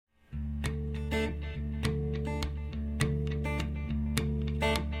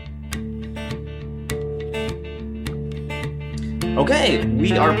Okay,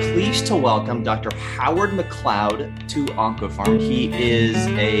 we are pleased to welcome Dr. Howard McLeod to OncoPharm. He is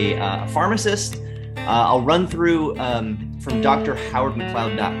a pharmacist. I'll run through from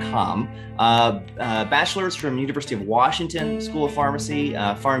drhowardmcleod.com. Bachelor's from University of Washington School of Pharmacy,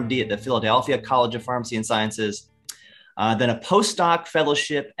 PharmD at the Philadelphia College of Pharmacy and Sciences, then a postdoc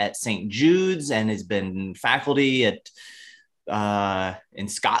fellowship at St. Jude's, and has been faculty at in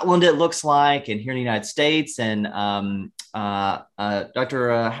Scotland, it looks like, and here in the United States. And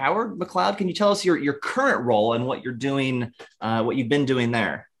Dr. Howard McLeod, can you tell us your current role and what you're doing, what you've been doing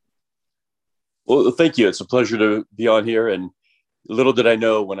there? Well, thank you. It's a pleasure to be on here. And little did I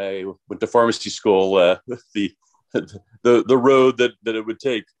know when I went to pharmacy school, the road that it would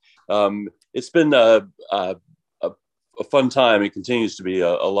take. It's been a fun time. It continues to be a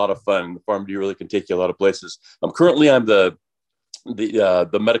lot of fun. The PharmD really can take you a lot of places. I'm the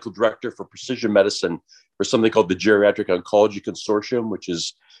medical director for precision medicine for something called the Geriatric Oncology Consortium, which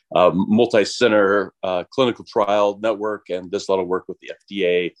is a multi-center clinical trial network, and does a lot of work with the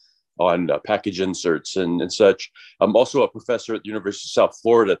FDA on package inserts and such. I'm also a professor at the University of South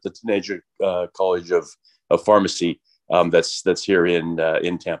Florida at the Tanager College of Pharmacy. That's here in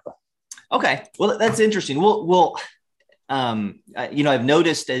Tampa. Okay, well, that's interesting. I've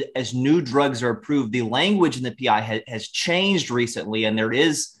noticed as new drugs are approved, the language in the PI has changed recently, and there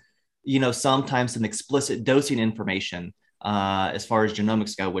is, sometimes some explicit dosing information as far as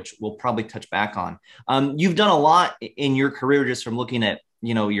genomics go, which we'll probably touch back on. You've done a lot in your career just from looking at,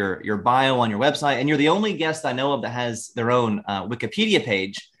 your bio on your website, and you're the only guest I know of that has their own Wikipedia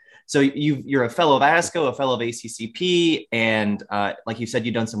page. So you're a fellow of ASCO, a fellow of ACCP, and like you said,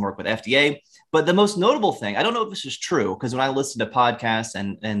 you've done some work with FDA. But the most notable thing, I don't know if this is true, because when I listen to podcasts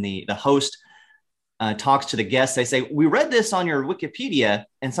and the host talks to the guests, they say, we read this on your Wikipedia,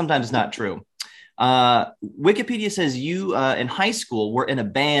 and sometimes it's not true. Wikipedia says you in high school were in a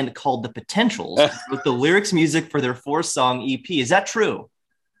band called The Potentials with the lyrics music for their 4-song EP. Is that true?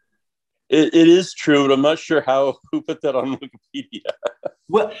 It is true, but I'm not sure who put that on Wikipedia.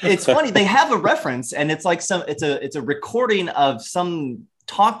 Well, it's funny. They have a reference, and it's like it's a recording of some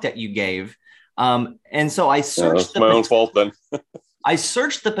talk that you gave. And so I searched. That's my own fault then. I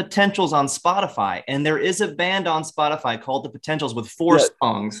searched The Potentials on Spotify, and there is a band on Spotify called The Potentials with 4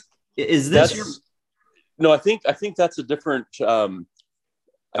 songs. Is this No, I think that's a different. I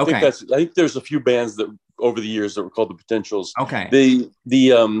think there's a few bands that over the years that were called The Potentials. Okay.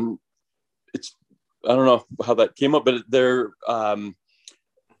 I don't know how that came up, but they're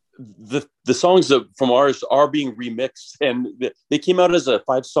the songs from ours are being remixed, and they came out as a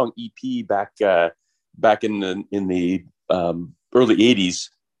 5-song EP back in the early 80s,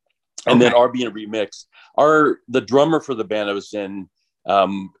 and then are being remixed. The drummer for the band I was in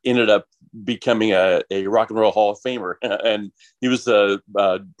ended up becoming a Rock and Roll Hall of Famer, and he was the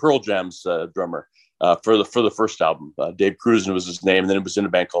Pearl Jam's drummer for the first album. Dave Cruzen was his name, and then it was in a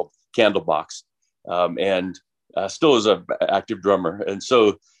band called Candlebox, and still is an active drummer. And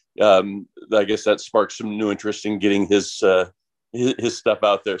so I guess that sparked some new interest in getting his stuff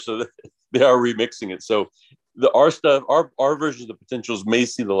out there. So they are remixing it. So our version of The Potentials may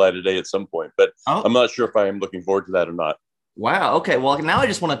see the light of day at some point, but I'm not sure if I am looking forward to that or not. Wow. Okay. Well, now I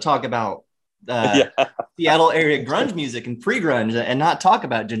just want to talk about Seattle area grunge music and pre-grunge, and not talk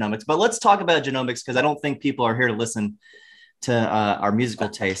about genomics. But let's talk about genomics, because I don't think people are here to listen to our musical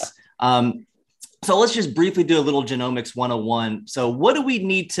tastes. So let's just briefly do a little genomics 101. So what do we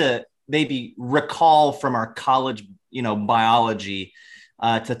need to maybe recall from our college, biology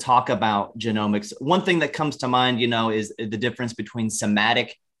to talk about genomics? One thing that comes to mind, is the difference between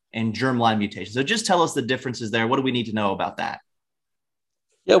somatic and germline mutations. So just tell us the differences there. What do we need to know about that?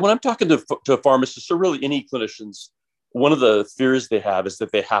 Yeah, when I'm talking to pharmacists, or really any clinicians, one of the fears they have is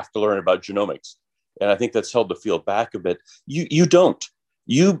that they have to learn about genomics. And I think that's held the field back a bit. You don't.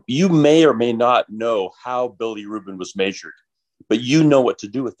 You may or may not know how bilirubin was measured, but you know what to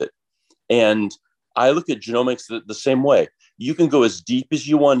do with it. And I look at genomics the same way. You can go as deep as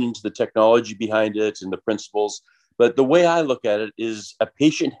you want into the technology behind it and the principles. But the way I look at it is a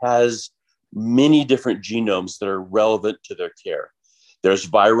patient has many different genomes that are relevant to their care. There's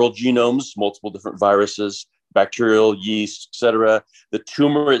viral genomes, multiple different viruses, bacterial, yeast, etc. The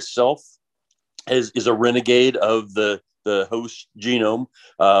tumor itself is a renegade of the host genome,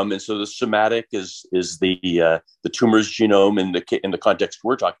 and so the somatic is the tumor's genome in the context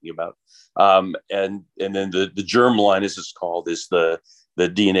we're talking about, and then the germline, as it's called, is the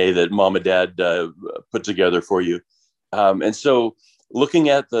DNA that mom and dad put together for you, and so looking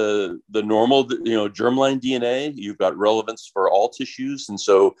at the normal, germline DNA, you've got relevance for all tissues. And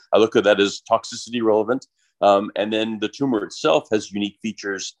so I look at that as toxicity relevant. And then the tumor itself has unique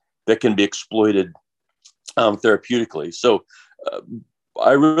features that can be exploited therapeutically. So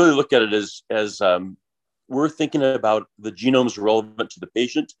I really look at it as we're thinking about the genomes relevant to the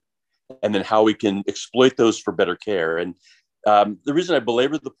patient, and then how we can exploit those for better care. And the reason I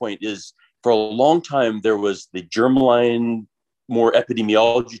belabor the point is, for a long time, there was the germline, more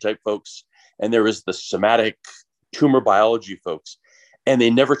epidemiology type folks, and there was the somatic tumor biology folks, and they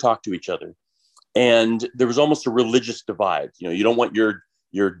never talked to each other. And there was almost a religious divide. You don't want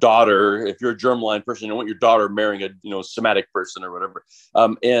your daughter, if you're a germline person, you don't want your daughter marrying a somatic person or whatever.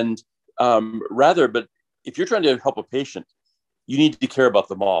 Rather, but if you're trying to help a patient, you need to care about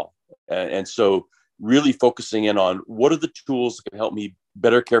them all. And so really focusing in on what are the tools that can help me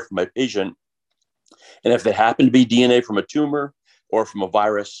better care for my patient. And if they happen to be DNA from a tumor or from a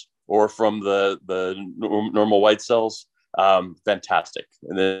virus or from the normal white cells, fantastic.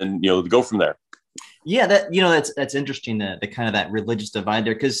 And then, go from there. Yeah, that's interesting, the kind of that religious divide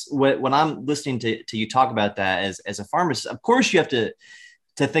there. Because when I'm listening to you talk about that as a pharmacist, of course you have to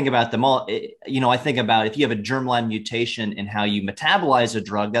think about them all. I think about, if you have a germline mutation in how you metabolize a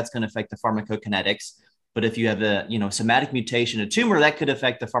drug, that's going to affect the pharmacokinetics. But if you have a somatic mutation, a tumor, that could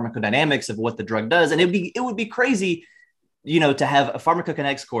affect the pharmacodynamics of what the drug does. And it would be crazy, to have a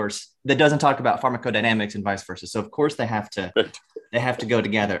pharmacokinetics course that doesn't talk about pharmacodynamics and vice versa. So of course they have to go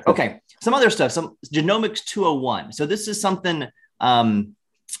together. Okay, some other stuff, some Genomics 201. So this is something that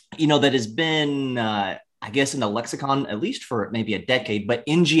has been I guess in the lexicon at least for maybe a decade. But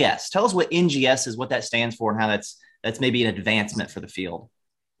NGS, tell us what NGS is, what that stands for, and how that's maybe an advancement for the field.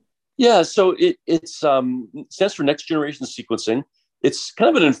 Yeah, so it stands for next generation sequencing. It's kind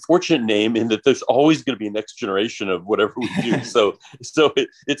of an unfortunate name in that there's always going to be a next generation of whatever we do. so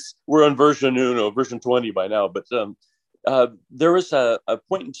we're on version 20 by now. But there was a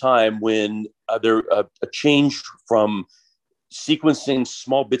point in time when a change from sequencing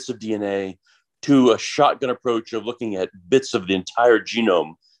small bits of DNA to a shotgun approach of looking at bits of the entire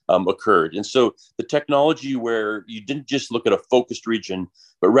genome occurred. And so the technology where you didn't just look at a focused region,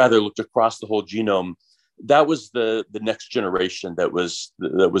 but rather looked across the whole genome, that was the next generation that was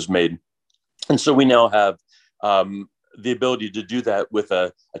made. And so we now have the ability to do that with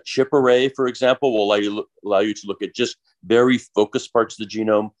a chip array, for example, will allow you to look at just very focused parts of the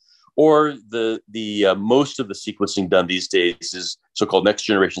genome. Or the most of the sequencing done these days is so-called next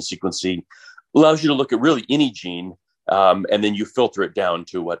generation sequencing, allows you to look at really any gene, and then you filter it down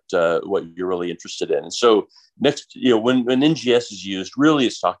to what you're really interested in. And so next, when NGS is used, really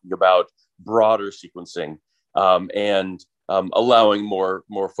it's talking about broader sequencing and allowing more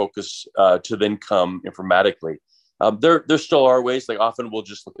focus to then come informatically. There still are ways. Like often we'll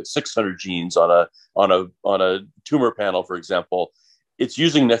just look at 600 genes on a tumor panel, for example. It's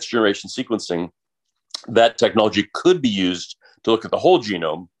using next generation sequencing. That technology could be used to look at the whole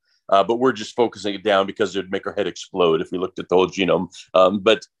genome. But we're just focusing it down because it would make our head explode if we looked at the whole genome.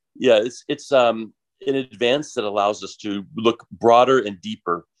 But yeah, it's an advance that allows us to look broader and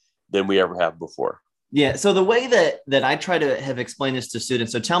deeper than we ever have before. Yeah. So the way that I try to have explained this to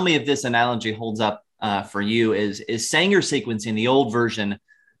students, so tell me if this analogy holds up for you, is Sanger sequencing, the old version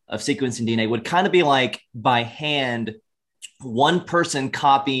of sequencing DNA, would kind of be like by hand, one person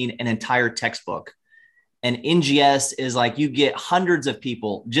copying an entire textbook. And NGS is like you get hundreds of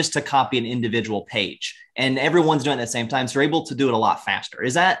people just to copy an individual page, and everyone's doing it at the same time. So you're able to do it a lot faster.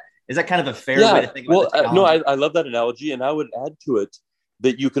 Is that kind of a fair way to think about it? No, I love that analogy. And I would add to it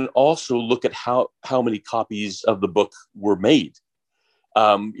that you can also look at how many copies of the book were made.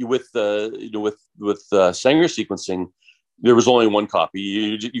 With Sanger sequencing, there was only one copy.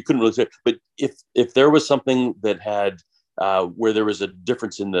 You couldn't really say, but if there was something that had where there was a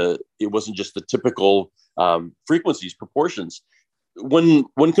difference it wasn't just the typical frequencies, proportions. One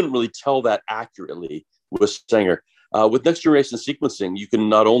couldn't really tell that accurately with Sanger. With next generation sequencing, you can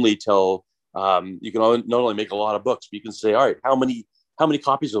not only tell, you can not only make a lot of books, but you can say, all right, how many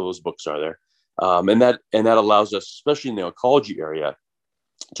copies of those books are there? And that allows us, especially in the oncology area,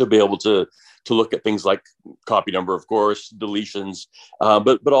 to be able to look at things like copy number, of course, deletions,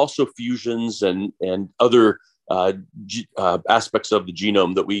 but also fusions and other aspects of the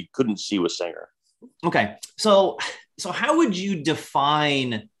genome that we couldn't see with Sanger. Okay. So how would you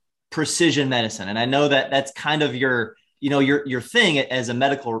define precision medicine? And I know that that's kind of your thing as a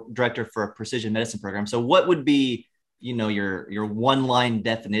medical director for a precision medicine program. So what would be, your one line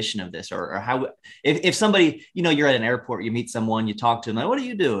definition of this, or how, if somebody, you're at an airport, you meet someone, you talk to them, like, what do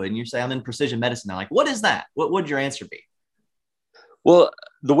you do? And you say, I'm in precision medicine. They're like, what is that? What would your answer be? Well,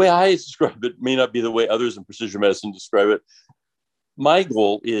 the way I describe it may not be the way others in precision medicine describe it. my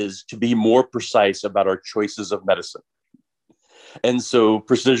goal is to be more precise about our choices of medicine. And so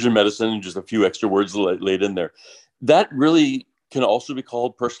precision medicine, just a few extra words laid in there, that really can also be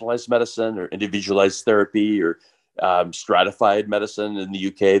called personalized medicine or individualized therapy or stratified medicine. In the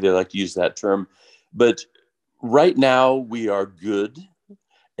UK, they like to use that term. But right now we are good,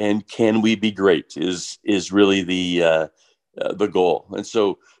 and can we be great is really the goal. And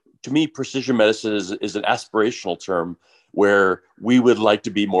so to me, precision medicine is an aspirational term where we would like to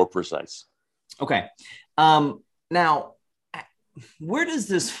be more precise. Okay. Now, where does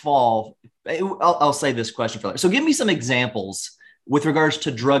this fall? I'll say this question for. So give me some examples with regards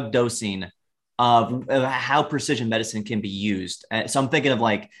to drug dosing of how precision medicine can be used. So I'm thinking of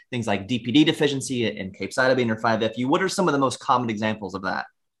like things like DPD deficiency and capecitabine or 5-FU. What are some of the most common examples of that?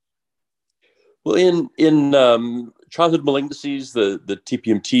 Well, in childhood malignancies, the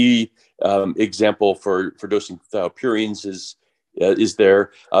TPMT example for dosing thiopurines is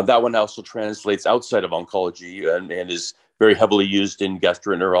there. That one also translates outside of oncology and is very heavily used in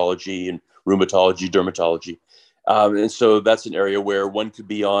gastroenterology and rheumatology, dermatology. And so that's an area where one could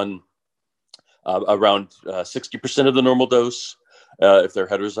be on around 60% of the normal dose if they're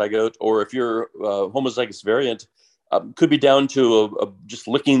heterozygote, or if you're homozygous variant, could be down to just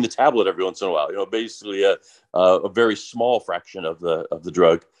licking the tablet every once in a while. Basically a very small fraction of the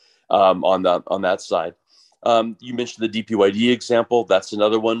drug on that side. You mentioned the DPYD example. That's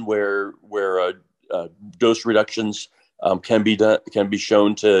another one where dose reductions can be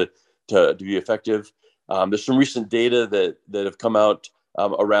shown to be effective. There's some recent data that have come out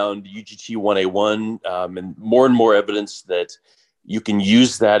around UGT1A1 and more evidence that you can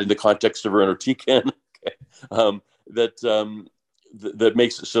use that in the context of irinotecan. That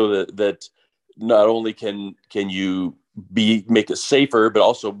makes it so that not only can you make it safer, but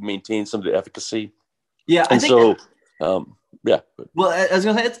also maintain some of the efficacy. Yeah, and so. Yeah. Well, I was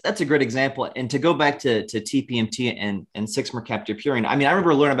going to say that's a great example. And to go back to TPMT and 6-mercaptopurine, I mean, I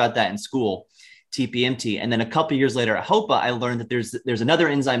remember learning about that in school, TPMT, and then a couple of years later at HOPA, I learned that there's another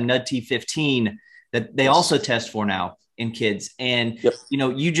enzyme, NUDT15, that they also test for now in kids. And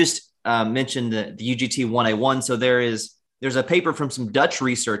you just mentioned the UGT1A1. So there's a paper from some Dutch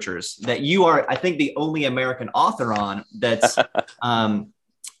researchers that you are, I think, the only American author on. That's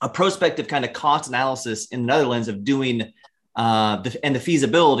a prospective kind of cost analysis in the Netherlands of doing the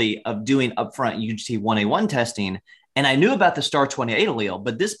feasibility of doing upfront UGT1A1 testing. And I knew about the star 28 allele,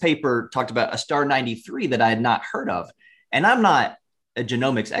 but this paper talked about a star 93 that I had not heard of. And I'm not a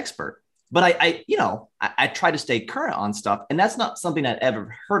genomics expert, but I try to stay current on stuff, and that's not something I'd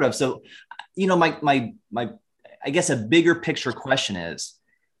ever heard of. So, my I guess a bigger picture question is,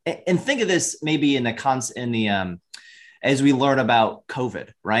 and think of this maybe as we learn about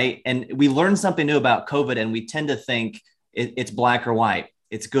COVID, right? And we learn something new about COVID, and we tend to think it's black or white,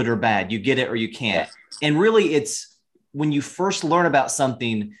 it's good or bad, you get it or you can't. Yeah. And really, it's when you first learn about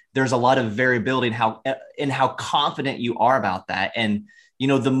something, there's a lot of variability in how confident you are about that. And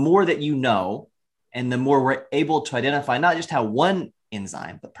the more that you know, and the more we're able to identify not just how one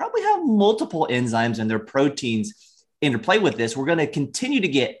enzyme, but probably how multiple enzymes and their proteins interplay with this, we're going to continue to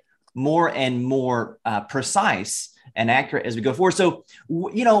get more and more precise and accurate as we go forward. So,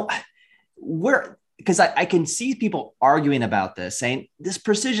 because I can see people arguing about this, saying this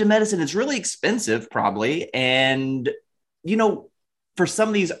precision medicine is really expensive, probably. And, for some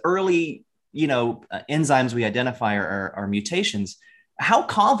of these early, enzymes we identify are mutations, how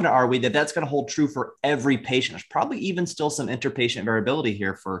confident are we that that's going to hold true for every patient? There's probably even still some interpatient variability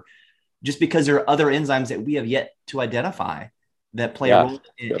here just because there are other enzymes that we have yet to identify that play a role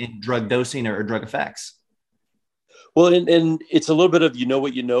in drug dosing or drug effects. Well, and it's a little bit of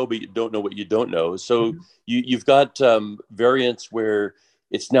what you know, but you don't know what you don't know. So you've got variants where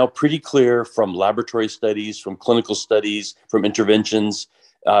it's now pretty clear from laboratory studies, from clinical studies, from interventions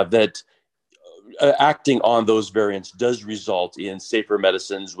that acting on those variants does result in safer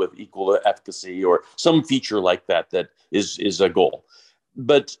medicines with equal efficacy or some feature like that is a goal.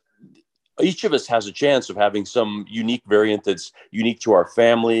 But each of us has a chance of having some unique variant that's unique to our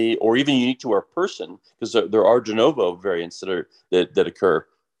family or even unique to our person, because there are de novo variants that occur.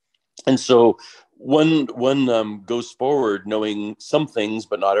 And so one goes forward knowing some things,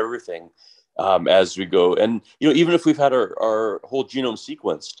 but not everything as we go. And, even if we've had our whole genome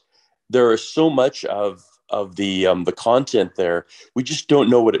sequenced, there is so much of the content there, we just don't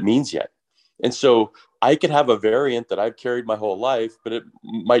know what it means yet. And so I could have a variant that I've carried my whole life, but it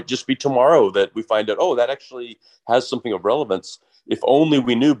might just be tomorrow that we find out, oh, that actually has something of relevance. If only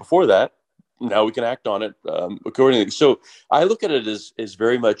we knew before that, now we can act on it accordingly. So I look at it as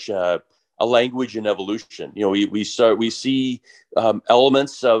very much a a language in evolution. You know, we see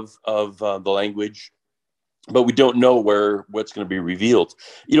elements of the language, but we don't know what's going to be revealed.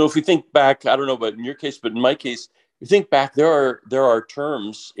 You know, if we think back, I don't know about in your case, but in my case, you think back, there are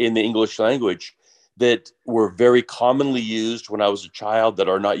terms in the English language that were very commonly used when I was a child that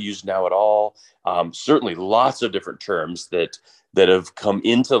are not used now at all. Certainly lots of different terms that have come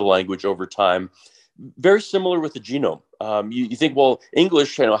into the language over time. Very similar with the genome. You think, well,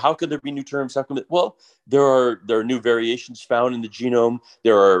 English, you know, how could there be new terms? How come? Well, there are new variations found in the genome.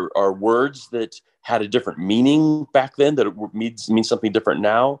 There are words that had a different meaning back then that means something different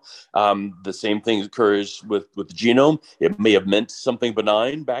now. The same thing occurs with the genome. It may have meant something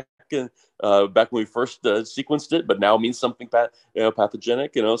benign back when we first sequenced it, but now means something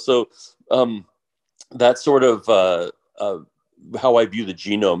pathogenic. You know, so that's sort of how I view the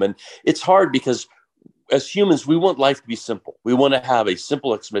genome, and it's hard because as humans, we want life to be simple. We want to have a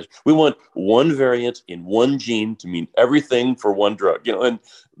simple explanation. We want one variant in one gene to mean everything for one drug, you know, and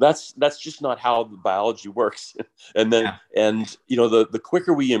that's just not how the biology works. And then, and you know, the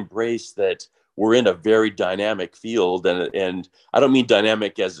quicker we embrace that we're in a very dynamic field, and I don't mean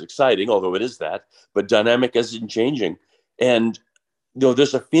dynamic as exciting, although it is that, but dynamic as in changing. And you know,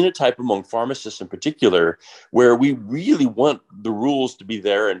 there's a phenotype among pharmacists in particular where we really want the rules to be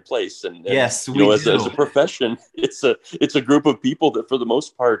there in place. And yes, you know, as a profession, it's a group of people that, for the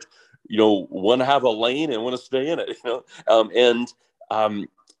most part, you know, want to have a lane and want to stay in it. You know,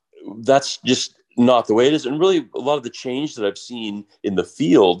 that's just not the way it is. And really, a lot of the change that I've seen in the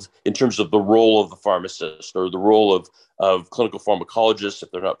field in terms of the role of the pharmacist or the role of clinical pharmacologists,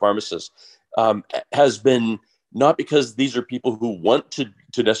 if they're not pharmacists, has been not because these are people who want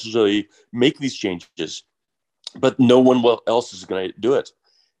to necessarily make these changes, but no one else is going to do it.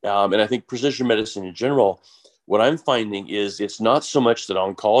 And I think precision medicine in general, what I'm finding is it's not so much that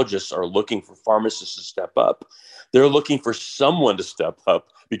oncologists are looking for pharmacists to step up. They're looking for someone to step up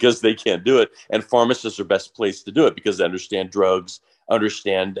because they can't do it. And pharmacists are best placed to do it because they understand drugs,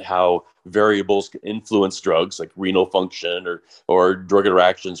 understand how variables can influence drugs like renal function or drug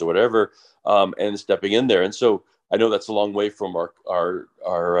interactions or whatever, and stepping in there. And so I know that's a long way from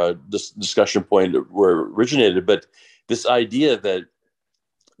our discussion point where it originated, but this idea that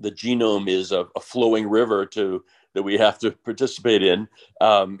the genome is a flowing river that we have to participate in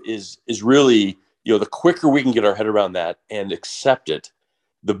is really, you know, the quicker we can get our head around that and accept it,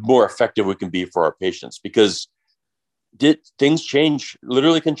 the more effective we can be for our patients, because things change,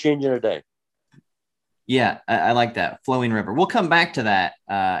 literally can change in a day. Yeah, I like that. Flowing river. We'll come back to that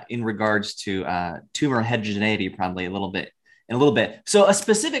in regards to tumor heterogeneity probably in a little bit. So a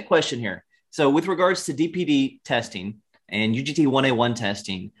specific question here. So with regards to DPD testing and UGT1A1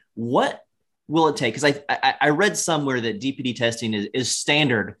 testing, what will it take? Because I read somewhere that DPD testing is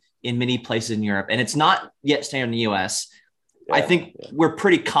standard in many places in Europe, and it's not yet standard in the US. Yeah, I think we're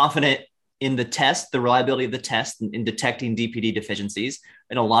pretty confident in the test, the reliability of the test in detecting DPD deficiencies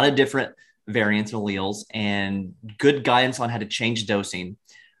in a lot of different variants and alleles, and good guidance on how to change dosing.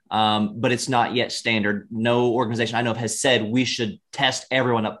 But it's not yet standard. No organization I know of has said we should test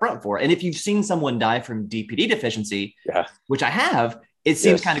everyone up front for it. And if you've seen someone die from DPD deficiency, which I have, it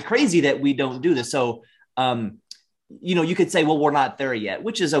seems kind of crazy that we don't do this. So, you know, you could say, well, we're not there yet,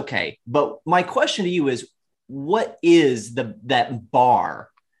 which is okay. But my question to you is, what is that bar?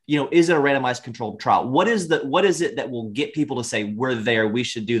 You know, is it a randomized controlled trial? What is it that will get people to say we're there? We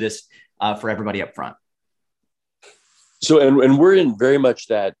should do this for everybody up front. So, and we're in very much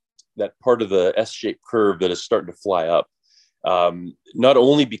that part of the S-shaped curve that is starting to fly up, not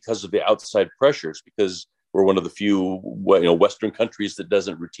only because of the outside pressures, because we're one of the few Western countries that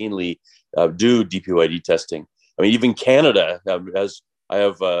doesn't routinely do DPYD testing. I mean, even Canada, as I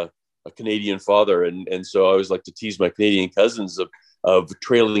have a Canadian father, and so I always like to tease my Canadian cousins of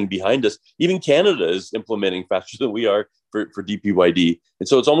trailing behind us. Even Canada is implementing faster than we are for DPYD. And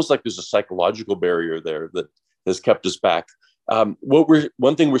so it's almost like there's a psychological barrier there that has kept us back.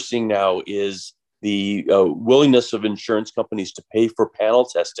 One thing we're seeing now is the willingness of insurance companies to pay for panel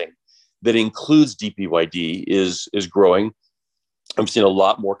testing that includes DPYD is growing. I'm seeing a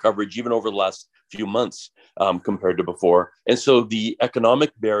lot more coverage even over the last few months compared to before. And so the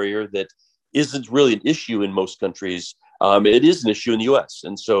economic barrier that isn't really an issue in most countries, it is an issue in the US.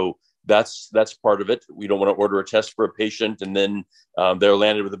 And so that's part of it. We don't want to order a test for a patient and then they're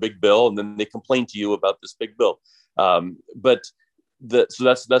landed with a big bill and then they complain to you about this big bill. So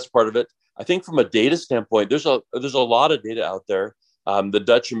that's part of it. I think from a data standpoint, there's a lot of data out there. The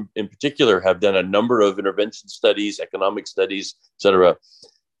Dutch in particular have done a number of intervention studies, economic studies, et cetera.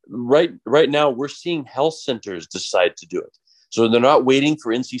 Right now, we're seeing health centers decide to do it. So they're not waiting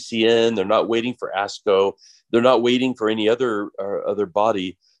for NCCN. They're not waiting for ASCO. They're not waiting for any other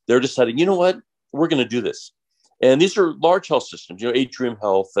body. They're deciding, you know what, we're going to do this. And these are large health systems, Atrium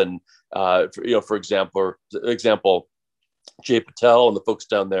Health and, for example, Jay Patel and the folks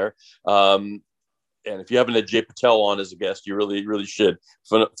down there. And if you haven't had Jay Patel on as a guest, you really, really should.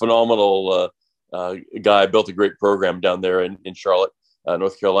 Phenomenal guy, built a great program down there in Charlotte,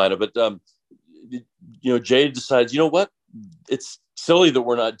 North Carolina. But, Jay decides, you know what, it's silly that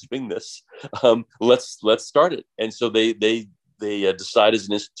we're not doing this. Let's start it. And so they decide as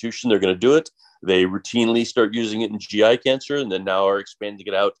an institution they're going to do it. They routinely start using it in GI cancer, and then now are expanding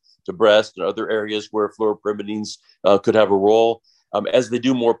it out to breast and other areas where fluoropyrimidines could have a role. As they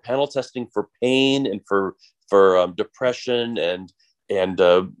do more panel testing for pain and for depression and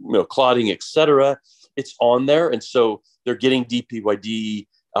clotting, et cetera, it's on there. And so they're getting DPYD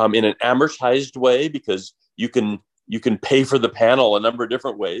in an amortized way, because you can pay for the panel a number of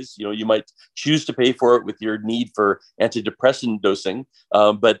different ways. You might choose to pay for it with your need for antidepressant dosing,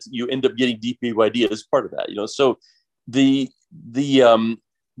 but you end up getting DPYD as part of that. So the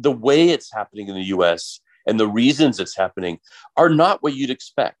way it's happening in the U.S. and the reasons it's happening are not what you'd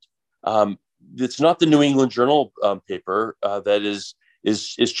expect. It's not the New England Journal paper that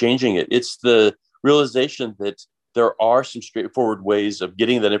is changing it. It's the realization that there are some straightforward ways of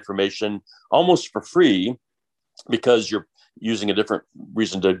getting that information almost for free, because you're using a different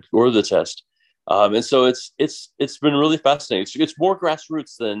reason to order the test. And so it's been really fascinating. It's more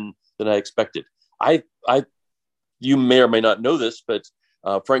grassroots than I expected. You may or may not know this, but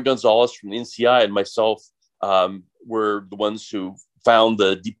Frank Gonzalez from the NCI and myself were the ones who found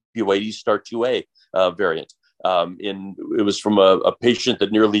the DPYD Star 2A variant. It was from a patient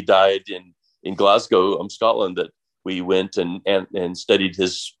that nearly died in Glasgow, Scotland, that we went and studied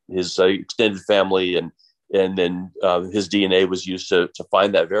his extended family, and then his DNA was used to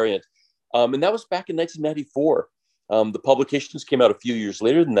find that variant. And that was back in 1994. The publications came out a few years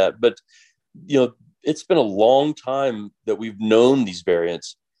later than that, but it's been a long time that we've known these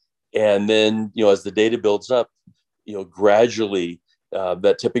variants. And then, as the data builds up, gradually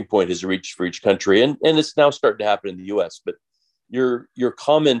that tipping point is reached for each country. And it's now starting to happen in the US. But your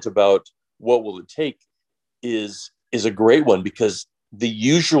comment about what will it take is a great one, because the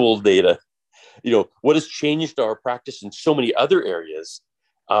usual data, what has changed our practice in so many other areas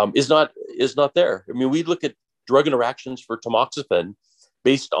is not there. I mean, we look at drug interactions for tamoxifen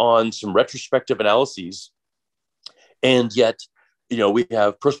based on some retrospective analyses, and yet, we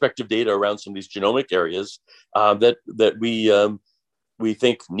have prospective data around some of these genomic areas that we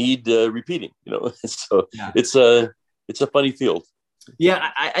think need repeating. So yeah. It's a funny field.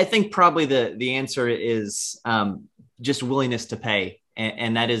 Yeah, I think probably the answer is just willingness to pay.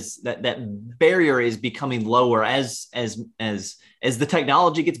 And that is that barrier is becoming lower as the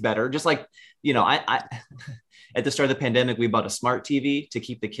technology gets better. Just like, I at the start of the pandemic, we bought a smart TV to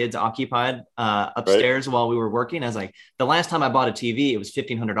keep the kids occupied upstairs while we were working. I was like, the last time I bought a TV, it was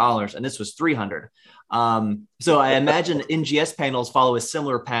 $1,500, and this was $300. So I imagine NGS panels follow a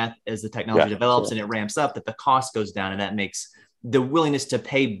similar path as the technology develops and it ramps up, that the cost goes down, and that makes the willingness to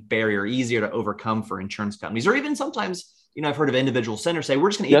pay barrier easier to overcome for insurance companies, or even sometimes. I've heard of individual centers say,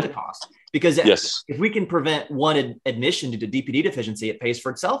 we're just going to eat the cost, because if we can prevent one admission due to DPD deficiency, it pays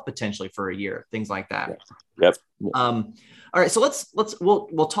for itself potentially for a year, things like that. Yep. All right. So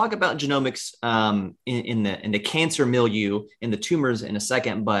we'll talk about genomics in the cancer milieu, in the tumors in a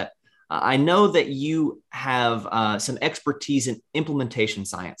second, but I know that you have some expertise in implementation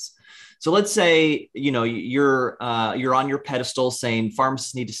science. So let's say, you're on your pedestal saying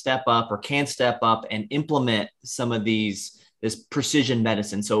pharmacists need to step up or can step up and implement some of this precision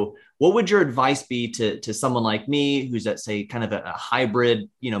medicine. So what would your advice be to someone like me, who's at, say, kind of a hybrid,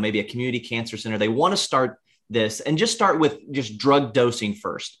 maybe a community cancer center? They want to start this and just start with just drug dosing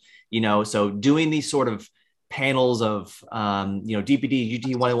first, so doing these sort of panels of, DPD,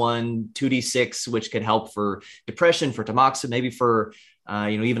 UT101, 2D6, which could help for depression, for tamoxifen, maybe for,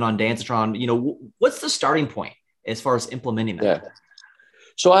 even on Dancitron, what's the starting point as far as implementing that? Yeah.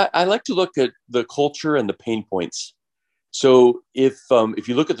 So I like to look at the culture and the pain points. So if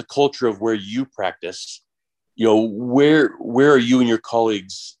you look at the culture of where you practice, where are you and your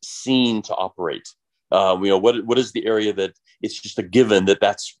colleagues seen to operate? What is the area that it's just a given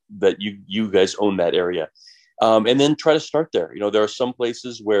that you guys own that area? And then try to start there. There are some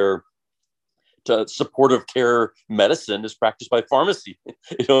places where supportive care medicine is practiced by pharmacy,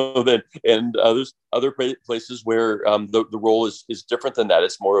 and other places where the role is different than that.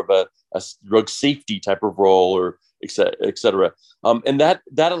 It's more of a drug safety type of role, or et cetera. And that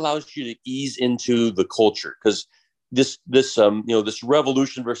allows you to ease into the culture, because this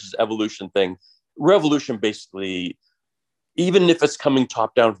revolution versus evolution thing. Revolution basically, even if it's coming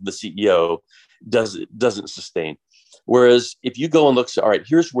top down from the CEO, doesn't sustain. Whereas if you go and look, all right,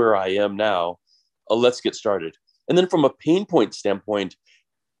 here's where I am now, let's get started. And then from a pain point standpoint,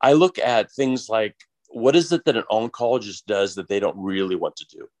 I look at things like, what is it that an oncologist does that they don't really want to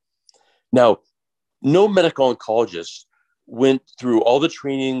do? Now, no medical oncologist went through all the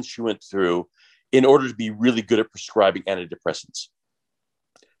training she went through in order to be really good at prescribing antidepressants.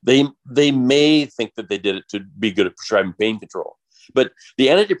 They may think that they did it to be good at prescribing pain control, but the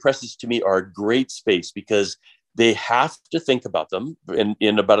antidepressants to me are a great space because they have to think about them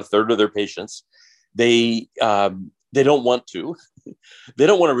in about a third of their patients. They don't want to. They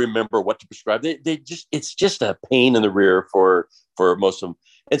don't want to remember what to prescribe. It's just a pain in the rear for most of them.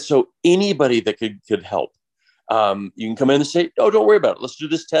 And so anybody that could help, you can come in and say, "Oh, don't worry about it. Let's do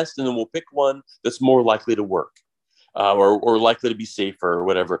this test, and then we'll pick one that's more likely to work, or likely to be safer, or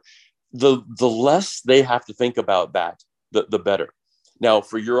whatever." The less they have to think about that, the better. Now,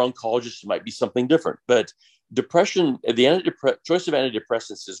 for your oncologist, it might be something different, but depression, the choice of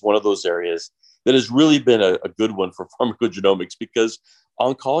antidepressants is one of those areas that has really been a good one for pharmacogenomics because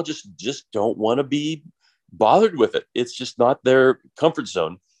oncologists just don't want to be bothered with it. It's just not their comfort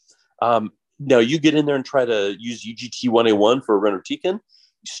zone. Now you get in there and try to use UGT1A1 for irinotecan,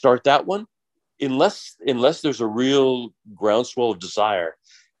 start that one. Unless there's a real groundswell of desire,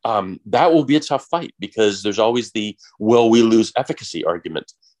 that will be a tough fight because there's always the, well, we lose efficacy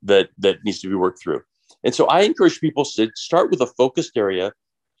argument that needs to be worked through. And so I encourage people to start with a focused area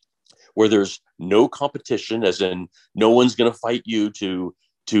where there's no competition, as in no one's going to fight you to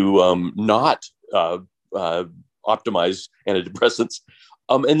not optimize antidepressants.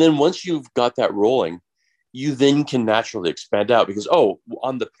 And then once you've got that rolling, you then can naturally expand out because,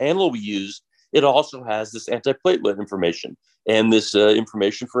 on the panel we use, it also has this antiplatelet information and this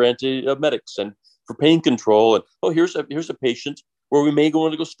information for antiemetics and for pain control. And here's a patient where we may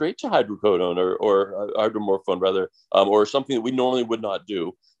want to go straight to hydrocodone or hydromorphone rather, or something that we normally would not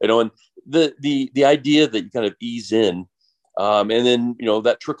do. And the idea that you kind of ease in, and then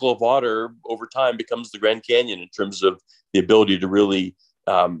that trickle of water over time becomes the Grand Canyon in terms of the ability to really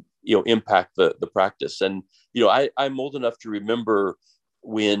impact the practice. And I'm old enough to remember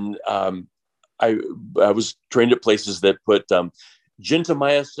when I was trained at places that put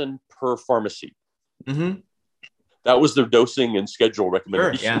gentamicin per pharmacy. Mm-hmm. That was their dosing and schedule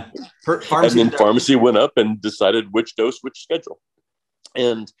recommendation. Sure, yeah. And then pharmacy went up and decided which dose, which schedule.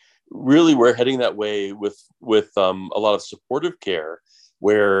 And really, we're heading that way with a lot of supportive care,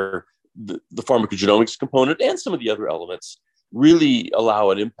 where the pharmacogenomics component and some of the other elements really allow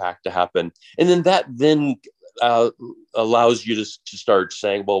an impact to happen. And then that allows you to start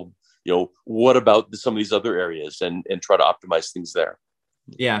saying, well, what about some of these other areas and try to optimize things there.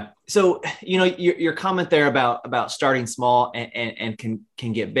 Yeah. So, your comment there about starting small and can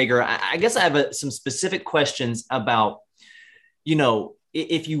get bigger. I guess I have some specific questions about,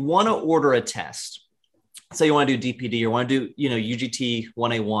 if you want to order a test, say you want to do DPD or want to do,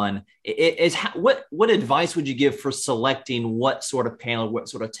 UGT1A1, what advice would you give for selecting what sort of panel, what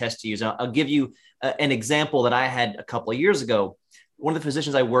sort of test to use? I'll give you an example that I had a couple of years ago. One of the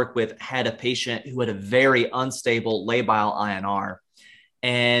physicians I worked with had a patient who had a very unstable labile INR.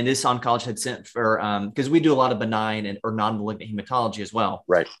 And this oncologist had sent for, because we do a lot of benign or non-malignant hematology as well.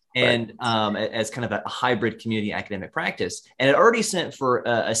 Right. And as kind of a hybrid community academic practice. And it already sent for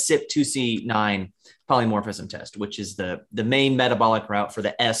a CYP2C9 polymorphism test, which is the main metabolic route for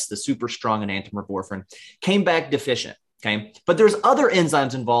the S, the super strong enantiomer of warfarin, came back deficient. Okay. But there's other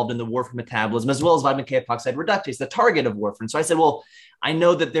enzymes involved in the warfarin metabolism, as well as vitamin K epoxide reductase, the target of warfarin. So I said, well, I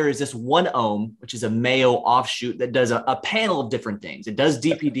know that there is this one ohm, which is a Mayo offshoot that does a panel of different things. It does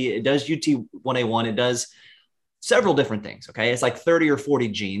DPD, it does UT1A1, it does several different things. Okay. It's like 30 or 40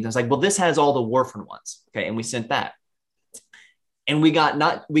 genes. I was like, well, this has all the warfarin ones. Okay. And we sent that. And we got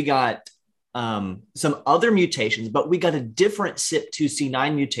some other mutations, but we got a different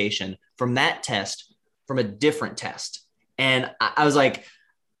CYP2C9 mutation from that test, from a different test. And I was like,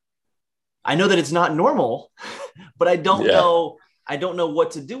 I know that it's not normal, but I don't know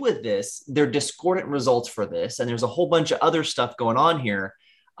what to do with this. They're discordant results for this. And there's a whole bunch of other stuff going on here.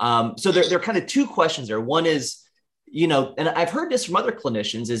 So there are kind of two questions there. One is, and I've heard this from other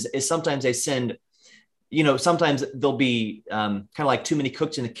clinicians is sometimes they send, sometimes there'll be kind of like too many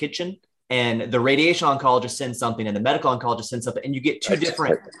cooks in the kitchen, and the radiation oncologist sends something and the medical oncologist sends something, and you get two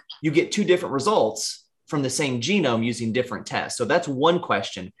different results from the same genome using different tests. So that's one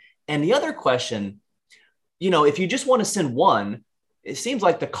question. And the other question, if you just want to send one, it seems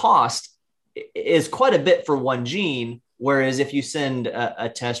like the cost is quite a bit for one gene. Whereas if you send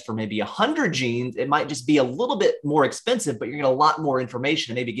a test for maybe 100 genes, it might just be a little bit more expensive, but you're getting a lot more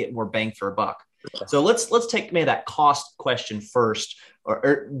information and maybe get more bang for a buck. So let's take maybe that cost question first.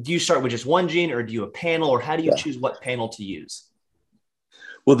 Or do you start with just one gene, or do you a panel, or how do you choose what panel to use?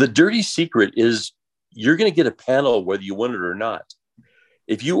 Well, the dirty secret is you're going to get a panel whether you want it or not.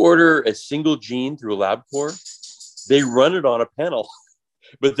 If you order a single gene through LabCorp, they run it on a panel,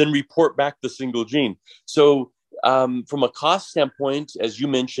 but then report back the single gene. So from a cost standpoint, as you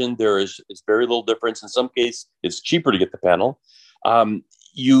mentioned, there is very little difference. In some cases, it's cheaper to get the panel.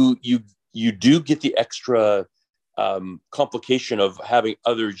 You do get the extra complication of having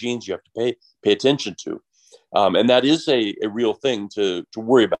other genes you have to pay attention to. And that is a real thing to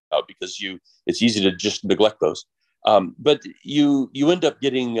worry about, because it's easy to just neglect those. But you end up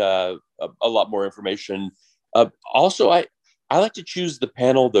getting a lot more information. Also, I like to choose the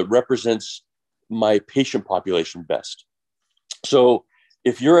panel that represents my patient population best. So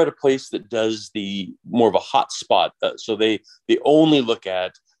if you're at a place that does the more of a hot spot, so they only look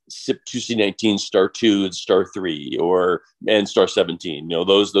at CYP2C19 star 2 and star 3 and star 17,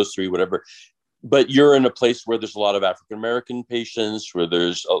 those three, whatever. But you're in a place where there's a lot of African American patients, where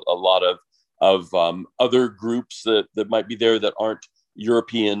there's a lot of other groups that might be there that aren't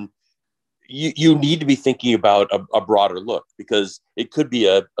European. You need to be thinking about a broader look, because it could be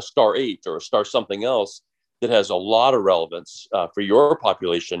a star 8 or a star something else that has a lot of relevance for your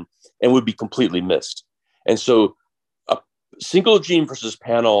population and would be completely missed. And so a single gene versus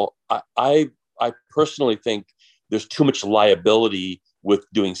panel, I personally think there's too much liability with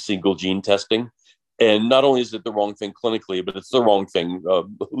doing single gene testing. And not only is it the wrong thing clinically, but it's the wrong thing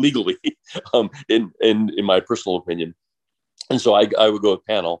legally, in my personal opinion. And so I would go with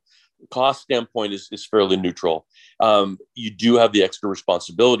panel. Cost standpoint is fairly neutral. You do have the extra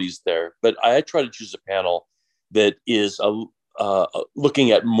responsibilities there, but I try to choose a panel that is looking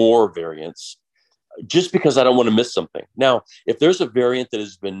at more variants, just because I don't want to miss something. Now, if there's a variant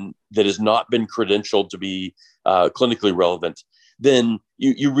that has not been credentialed to be clinically relevant, then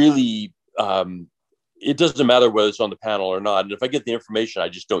you really it doesn't matter whether it's on the panel or not. And if I get the information, I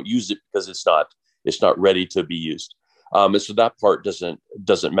just don't use it because it's not ready to be used. And so that part doesn't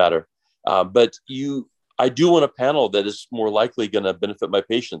matter. But I do want a panel that is more likely going to benefit my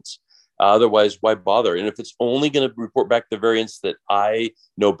patients. Otherwise, why bother? And if it's only going to report back the variants that I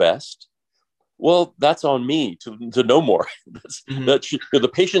know best, well, that's on me to know more.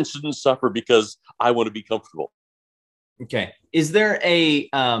 The patient shouldn't suffer because I want to be comfortable. Okay. Is there a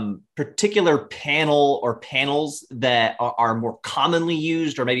particular panel or panels that are more commonly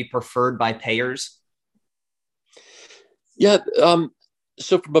used or maybe preferred by payers? Yeah.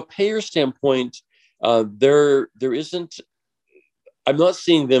 So from a payer standpoint, there isn't. I'm not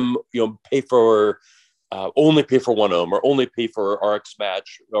seeing them, pay for only pay for OneOme, or only pay for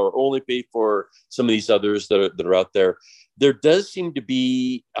RxMatch, or only pay for some of these others that are out there. There does seem to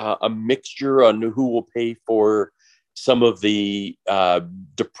be a mixture on who will pay for some of the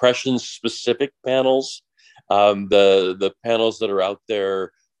depression specific panels, the panels that are out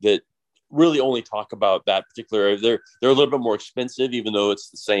there that really only talk about that particular. They're a little bit more expensive, even though it's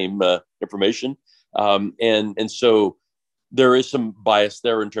the same information, and so there is some bias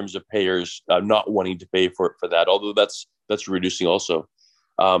there in terms of payers not wanting to pay for that. Although that's reducing also,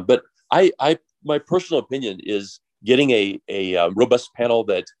 but my personal opinion is getting a robust panel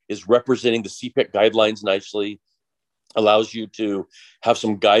that is representing the CPIC guidelines nicely, allows you to have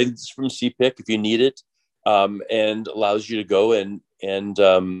some guidance from CPIC if you need it, and allows you to go and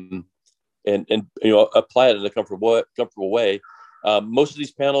apply it in a comfortable way. Most of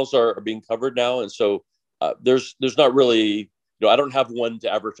these panels are being covered now, and so there's not really, I don't have one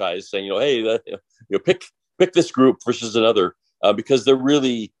to advertise saying, hey, pick this group versus another, because they're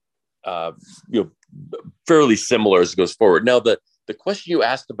really fairly similar as it goes forward. Now, the question you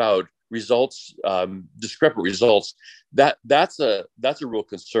asked about results, discrepant results, that's a real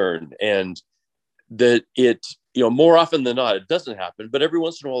concern, and that it, more often than not, it doesn't happen, but every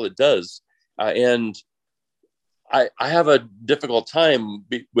once in a while it does. And I have a difficult time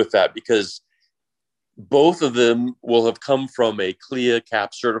with that, because both of them will have come from a CLIA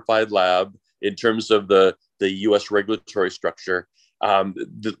CAP certified lab in terms of the US regulatory structure,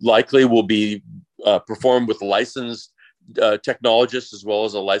 that likely will be performed with licensed technologists as well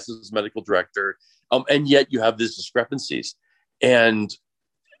as a licensed medical director. And yet you have these discrepancies. And,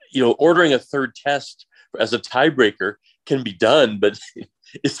 ordering a third test as a tiebreaker can be done, but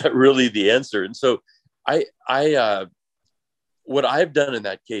is that really the answer? And so what I've done in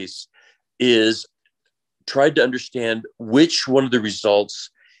that case is tried to understand which one of the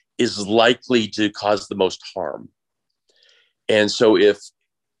results is likely to cause the most harm. And so if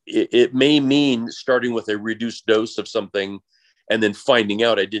it may mean starting with a reduced dose of something and then finding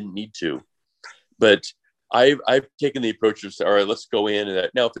out I didn't need to. But I've taken the approach of, all right, let's go in. And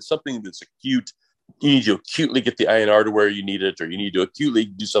now, if it's something that's acute, you need to acutely get the INR to where you need it, or you need to acutely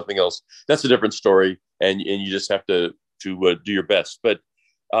do something else. That's a different story. And you just have to do your best. But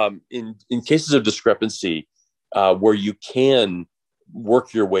in cases of discrepancy, where you can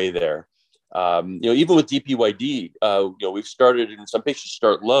work your way there, even with DPYD, we've started, and some patients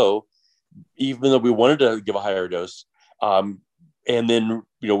start low, even though we wanted to give a higher dose. And then,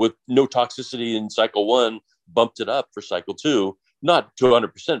 with no toxicity in cycle 1, bumped it up for cycle 2, not to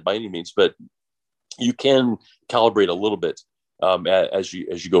 100% by any means, but you can calibrate a little bit as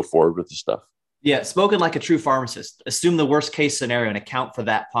you go forward with the stuff. Yeah, spoken like a true pharmacist. Assume the worst case scenario and account for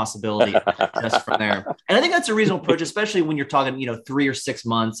that possibility just from there. And I think that's a reasonable approach, especially when you're talking, 3 or 6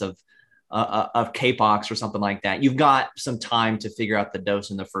 months of Capox or something like that. You've got some time to figure out the dose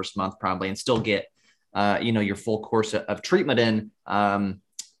in the first month probably, and still get your full course of treatment in,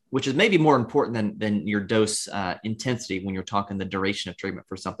 which is maybe more important than your dose intensity when you're talking the duration of treatment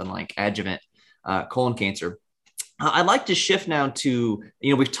for something like adjuvant colon cancer. I'd like to shift now to,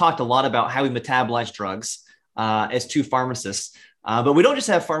 we've talked a lot about how we metabolize drugs as two pharmacists, but we don't just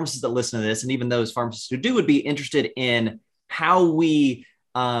have pharmacists that listen to this, and even those pharmacists who do would be interested in how we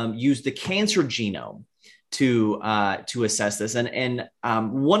use the cancer genome to assess this. And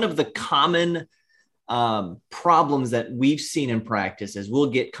one of the common problems that we've seen in practice is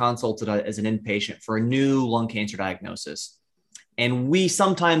we'll get consulted as an inpatient for a new lung cancer diagnosis. And we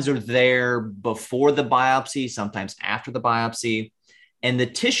sometimes are there before the biopsy, sometimes after the biopsy. And the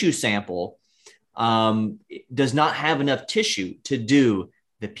tissue sample does not have enough tissue to do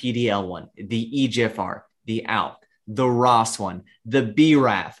the PDL1, the EGFR, the ALK, the ROS1, the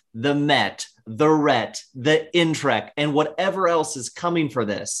BRAF, the MET, the RET, the INTREC, and whatever else is coming for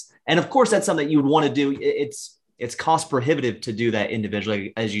this. And of course, that's something that you would want to do. It's cost prohibitive to do that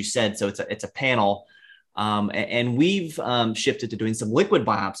individually, as you said. So it's a panel. And we've shifted to doing some liquid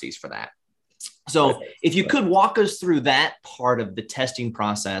biopsies for that. So if you could walk us through that part of the testing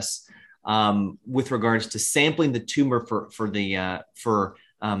process with regards to sampling the tumor for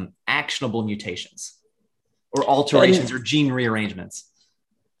actionable mutations or alterations or gene rearrangements.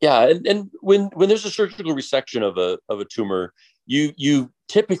 Yeah, and when there's a surgical resection of a tumor, you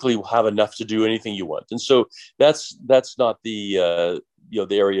typically will have enough to do anything you want, and so that's not the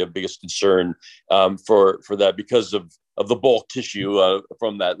the area of biggest concern for that, because of the bulk tissue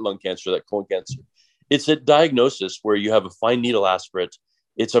from that lung cancer, that colon cancer. It's a diagnosis where you have a fine needle aspirate.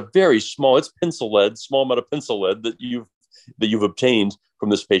 It's a very small, small amount of pencil lead that you've obtained from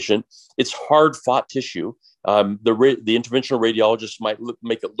this patient. It's hard fought tissue. The interventional radiologist might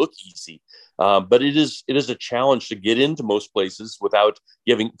make it look easy, but it is a challenge to get into most places without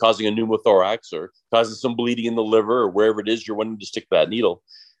causing a pneumothorax or causing some bleeding in the liver or wherever it is you're wanting to stick that needle.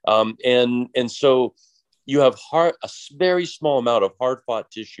 And so you have a very small amount of hard fought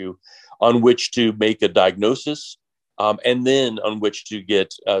tissue on which to make a diagnosis, and then on which to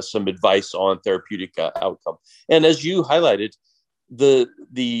get some advice on therapeutic outcome. And as you highlighted,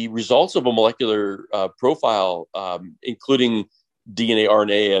 the results of a molecular profile, including DNA,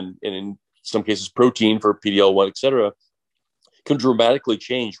 RNA, and in some cases protein for PDL1, et cetera, can dramatically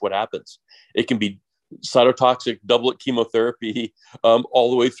change what happens. It can be cytotoxic doublet chemotherapy all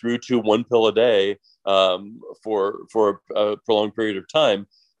the way through to 1 pill a day for a prolonged period of time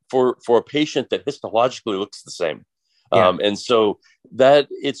for a patient that histologically looks the same. Yeah. And so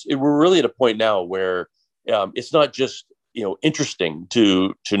we're really at a point now where it's not just interesting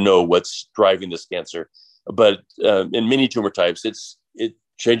to know what's driving this cancer, but in many tumor types, it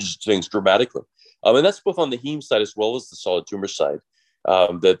changes things dramatically, and that's both on the heme side as well as the solid tumor side.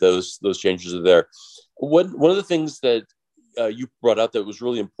 That those changes are there. One of the things that you brought out that was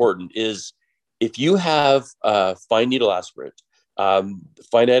really important is if you have fine needle aspirate,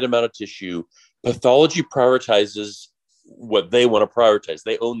 finite amount of tissue, pathology prioritizes what they want to prioritize.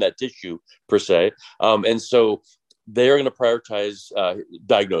 They own that tissue per se, and so they're going to prioritize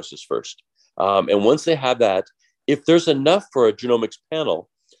diagnosis first. And once they have that, if there's enough for a genomics panel,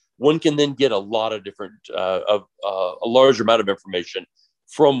 one can then get a lot of different, a large amount of information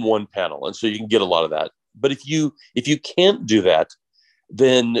from one panel. And so you can get a lot of that. But if you can't do that,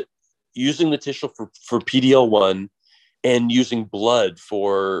 then using the tissue for PDL1 and using blood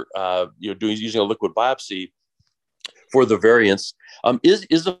for, using a liquid biopsy for the variants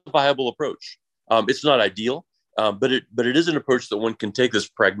is a viable approach. It's not ideal. But it is an approach that one can take that's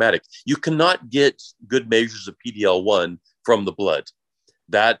pragmatic. You cannot get good measures of PDL1 from the blood.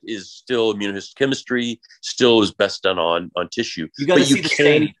 That is still immunohistochemistry, still is best done on tissue. You got to see the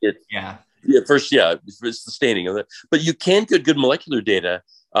staining. First, it's the staining of it. But you can get good molecular data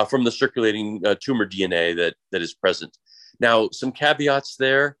from the circulating tumor DNA that is present. Now, some caveats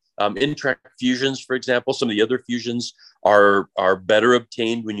there. Intract fusions, for example, some of the other fusions are better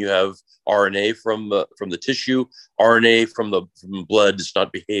obtained when you have RNA from the tissue. RNA from blood does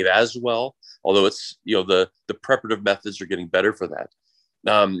not behave as well, although it's the preparative methods are getting better for that.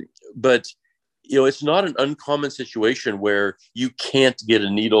 But it's not an uncommon situation where you can't get a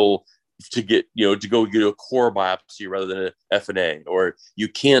needle to go get a core biopsy rather than an FNA, or you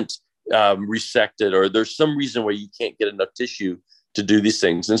can't resect it, or there's some reason why you can't get enough tissue to do these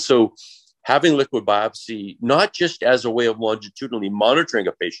things. And so having liquid biopsy, not just as a way of longitudinally monitoring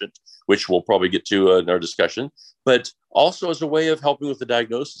a patient, which we'll probably get to in our discussion, but also as a way of helping with the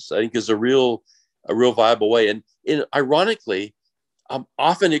diagnosis, I think is a real viable way. And ironically,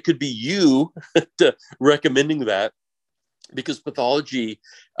 often it could be you recommending that, because pathology,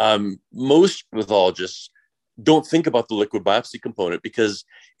 most pathologists don't think about the liquid biopsy component because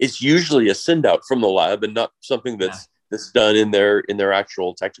it's usually a send out from the lab and not something that's done in their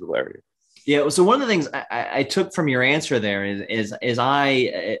actual technical area. Yeah. So one of the things I took from your answer there is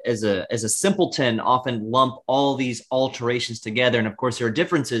I, as a simpleton, often lump all these alterations together. And of course, there are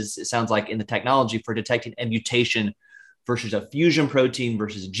differences, it sounds like, in the technology for detecting a mutation versus a fusion protein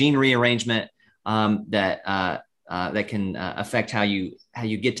versus gene rearrangement that can affect how you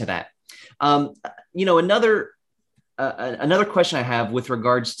get to that. Another question I have with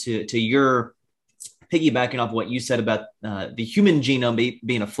regards to your piggybacking off what you said about the human genome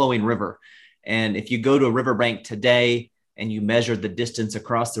being a flowing river. And if you go to a riverbank today and you measure the distance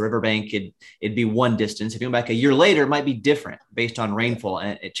across the riverbank, it'd be one distance. If you go back a year later, it might be different based on rainfall,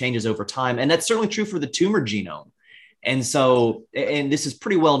 and it changes over time. And that's certainly true for the tumor genome. And so, and this is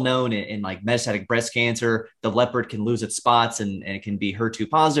pretty well known in like metastatic breast cancer, the leopard can lose its spots and it can be HER2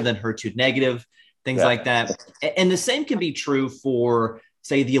 positive, then HER2 negative, things like that. And the same can be true for,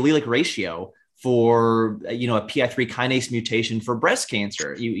 say, the allelic ratio for, a PI3 kinase mutation for breast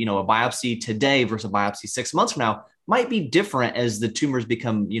cancer. A biopsy today versus a biopsy 6 months from now might be different as the tumors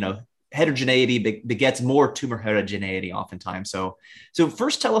become, heterogeneity begets more tumor heterogeneity oftentimes. So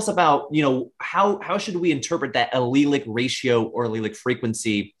first tell us about, how should we interpret that allelic ratio or allelic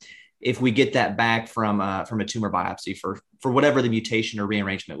frequency if we get that back from a tumor biopsy for whatever the mutation or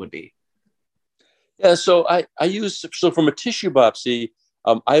rearrangement would be? Yeah, so from a tissue biopsy,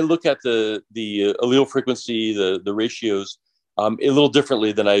 I look at the allele frequency, the ratios, a little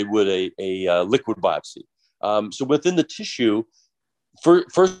differently than I would a liquid biopsy. So within the tissue,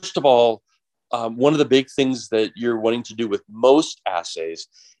 first of all, one of the big things that you're wanting to do with most assays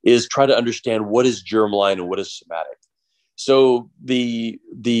is try to understand what is germline and what is somatic. So the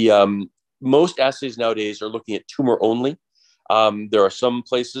most assays nowadays are looking at tumor only. There are some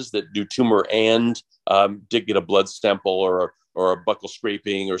places that do tumor and did get a blood sample or a buccal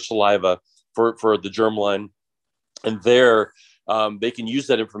scraping or saliva for the germline. And there they can use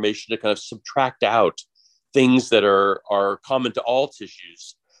that information to kind of subtract out things that are common to all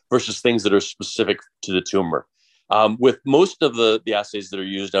tissues versus things that are specific to the tumor. With most of the assays that are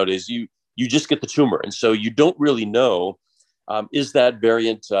used nowadays, you just get the tumor. And so you don't really know, is that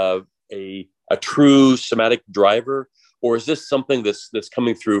variant a true somatic driver, or is this something that's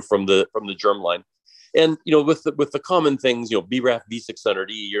coming through from the germline? And with the common things, BRAF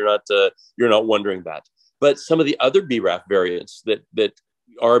V600E, you're not wondering that. But some of the other BRAF variants that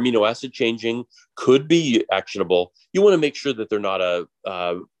are amino acid changing could be actionable. You want to make sure that they're not a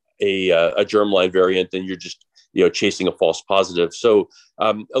germline variant, and you're just chasing a false positive. So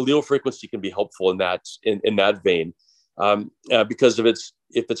allele frequency can be helpful in that vein, because if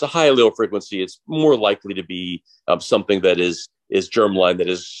it's a high allele frequency, it's more likely to be something that is germline, that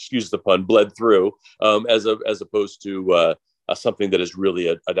is, excuse the pun, bled through, as opposed to something that is really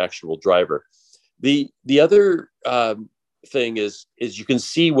an actual driver. The other thing is you can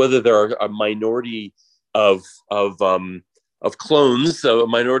see whether there are a minority of clones, so a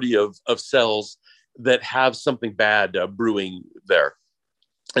minority of cells that have something bad brewing there.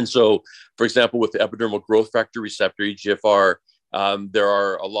 And so, for example, with the epidermal growth factor receptor, EGFR, there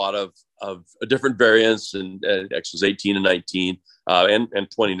are a lot of different variants, and exons 18 and 19 and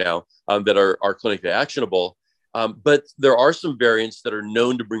 20 now that are clinically actionable. But there are some variants that are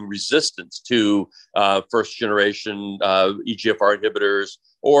known to bring resistance to first generation EGFR inhibitors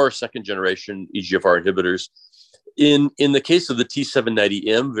or second generation EGFR inhibitors. In the case of the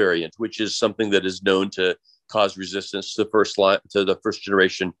T790M variant, which is something that is known to cause resistance to the first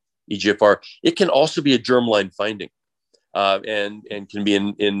generation EGFR, it can also be a germline finding. and can be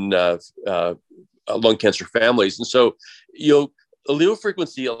in lung cancer families. And so, allele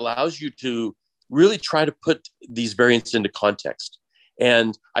frequency allows you to really try to put these variants into context.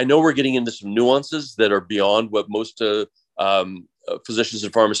 And I know we're getting into some nuances that are beyond what most physicians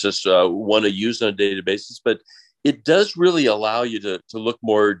and pharmacists want to use on a daily basis, but it does really allow you to look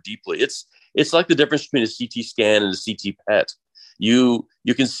more deeply. It's like the difference between a CT scan and a CT PET. You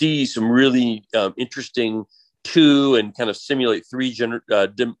can see some really interesting 2 and kind of simulate 3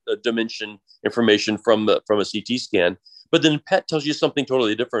 dimension information from a CT scan, but then PET tells you something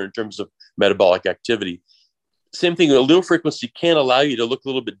totally different in terms of metabolic activity. Same thing, allele frequency can allow you to look a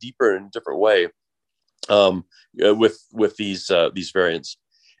little bit deeper in a different way with these variants.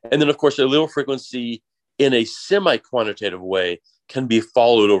 And then, of course, allele frequency in a semi-quantitative way can be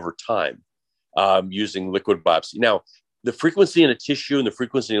followed over time using liquid biopsy. Now, the frequency in a tissue and the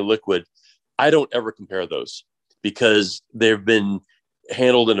frequency in a liquid, I don't ever compare those because they've been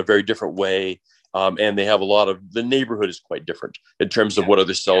handled in a very different way. And they have the neighborhood is quite different in terms of what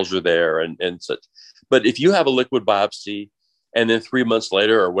other cells are there and such. But if you have a liquid biopsy and then 3 months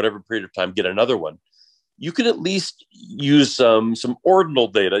later or whatever period of time, get another one, you can at least use some ordinal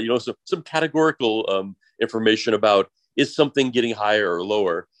data, some categorical information about is something getting higher or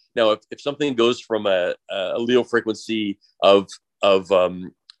lower. Now, if something goes from a allele frequency of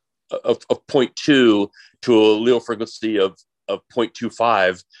 0.2 to a allele frequency of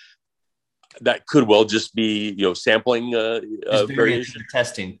 0.25, that could well just be sampling variation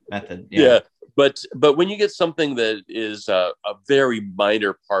testing method. Yeah. But when you get something that is a very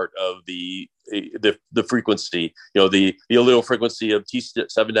minor part of the frequency, the allele frequency of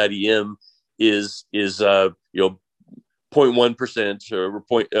T790M is 0.1% or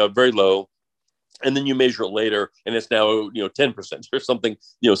very low, and then you measure it later and it's now 10% or something,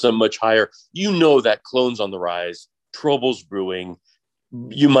 some much higher, that clone's on the rise, trouble's brewing.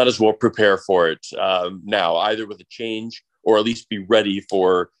 You might as well prepare for it now, either with a change or at least be ready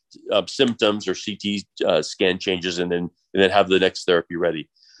for symptoms or CT scan changes, and then have the next therapy ready.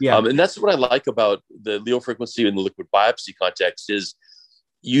 Yeah. And that's what I like about the allele frequency in the liquid biopsy context is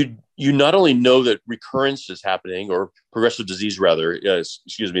you not only know that recurrence is happening, or progressive disease rather, is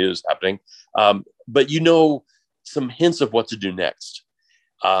happening, but some hints of what to do next.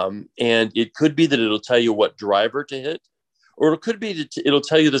 And it could be that it'll tell you what driver to hit, or it could be that it'll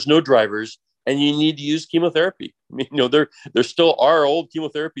tell you there's no drivers and you need to use chemotherapy. I mean, there still are old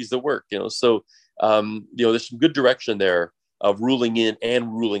chemotherapies that work, so, there's some good direction there of ruling in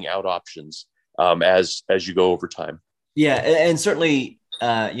and ruling out options as you go over time. Yeah. And certainly,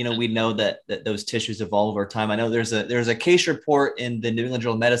 we know that those tissues evolve over time. I know there's a case report in the New England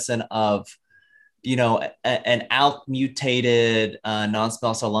Journal of Medicine of, an ALK mutated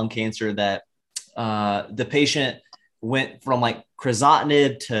non-small cell lung cancer that the patient went from like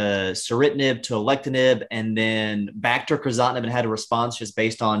crizotinib to ceritinib to alectinib, and then back to crizotinib, and had a response just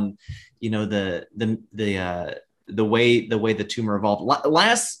based on, the way the tumor evolved.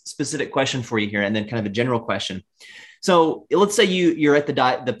 Last specific question for you here, and then kind of a general question. So let's say you're at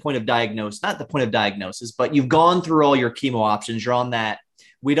the point of diagnosis, not the point of diagnosis, but you've gone through all your chemo options. You're on that.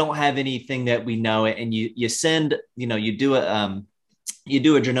 We don't have anything that we know, and you send, you do a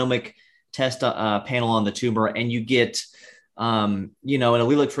genomic test panel on the tumor, and you get, an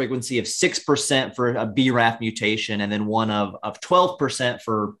allelic frequency of 6% for a BRAF mutation, and then one of 12%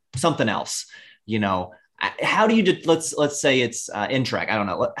 for something else. How do you let's say it's NTRK? I don't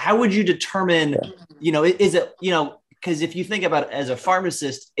know. How would you determine? Is it because if you think about it as a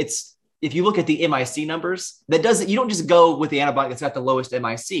pharmacist, if you look at the MIC numbers, you don't just go with the antibiotic that's got the lowest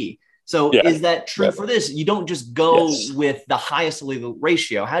MIC. So is that true for this? You don't just go with the highest allele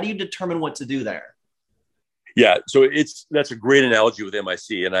ratio. How do you determine what to do there? Yeah, so that's a great analogy with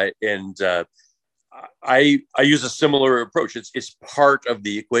MIC, and I use a similar approach. It's part of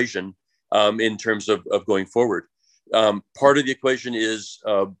the equation in terms of going forward. Part of the equation is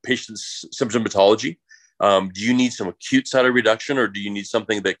patient's symptomatology. Do you need some acute cytoreduction, or do you need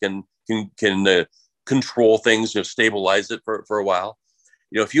something that can control things, stabilize it for a while?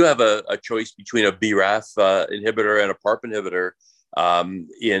 If you have a choice between a BRAF inhibitor and a PARP inhibitor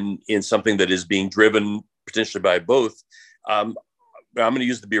in something that is being driven potentially by both, I'm going to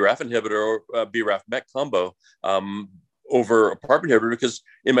use the BRAF inhibitor or BRAF MEK combo over a PARP inhibitor, because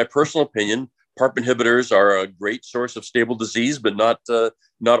in my personal opinion, PARP inhibitors are a great source of stable disease, but not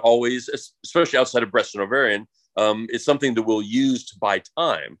always, especially outside of breast and ovarian. It's something that we'll use to buy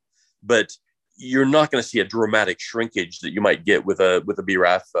time, but you're not going to see a dramatic shrinkage that you might get with a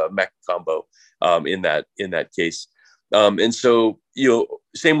BRAF MEK combo in that case. And so,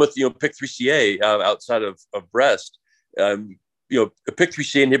 same with PIK3CA outside of breast.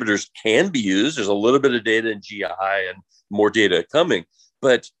 PIK3CA inhibitors can be used. There's a little bit of data in GI and more data coming,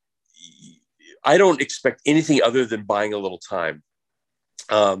 but I don't expect anything other than buying a little time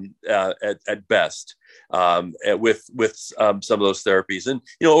at best with some of those therapies. And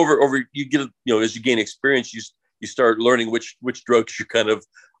over you get as you gain experience, you start learning which drugs you kind of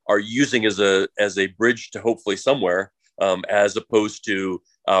are using as a bridge to hopefully somewhere, as opposed to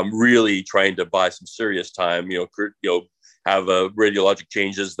really trying to buy some serious time. Have radiologic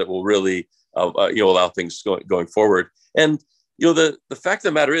changes that will really allow things going forward. And the fact of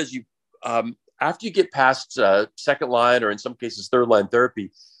the matter is, after you get past second line, or in some cases third line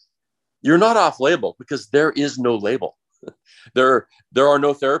therapy, you're not off label, because there is no label. There are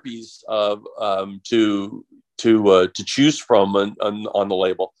no therapies to choose from on the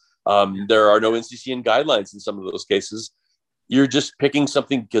label. There are no NCCN guidelines in some of those cases. You're just picking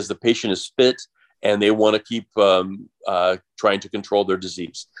something because the patient is fit and they want to keep trying to control their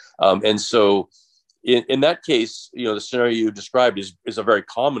disease. And so in that case, the scenario you described is a very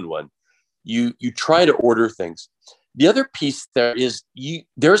common one. You try to order things. The other piece there is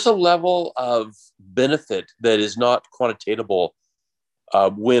there's a level of benefit that is not quantitatable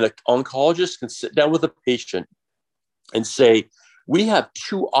when an oncologist can sit down with a patient and say, we have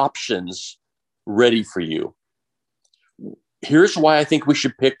two options ready for you. Here's why I think we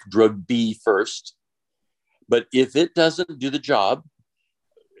should pick drug B first. But if it doesn't do the job,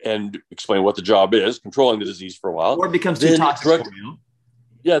 and explain what the job is, controlling the disease for a while, or it becomes too toxic for you.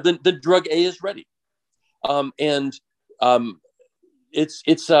 Yeah, then drug A is ready. It's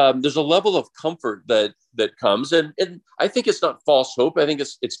there's a level of comfort that comes, and I think it's not false hope. I think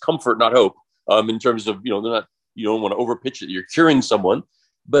it's comfort, not hope. In terms of they're not, you don't want to overpitch it. You're curing someone,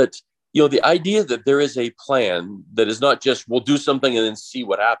 but the idea that there is a plan that is not just we'll do something and then see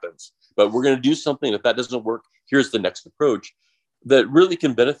what happens, but we're going to do something. If that doesn't work, here's the next approach that really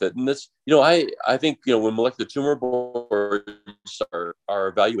can benefit. And this, I think when molecular tumor boards are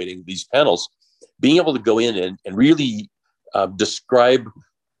evaluating these panels, being able to go in and really describe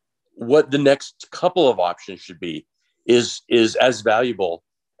what the next couple of options should be is as valuable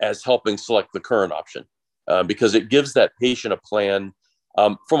as helping select the current option, because it gives that patient a plan.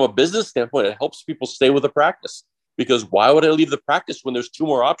 From a business standpoint, it helps people stay with the practice, because why would I leave the practice when there's two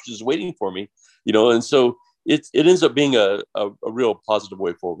more options waiting for me? And so it ends up being a real positive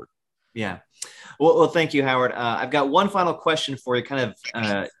way forward. Yeah. Well, thank you, Howard. I've got one final question for you, kind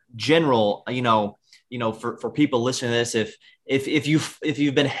of general, for people listening to this, if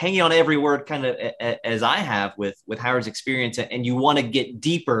you've been hanging on every word kind of as I have with Howard's experience, and you want to get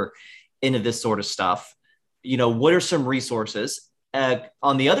deeper into this sort of stuff, what are some resources?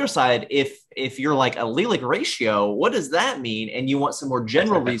 On the other side, if you're like allelic ratio, what does that mean? And you want some more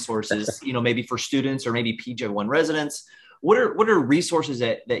general resources, maybe for students or maybe PGY1 residents, what are resources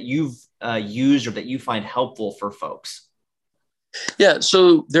that you've used or that you find helpful for folks? Yeah,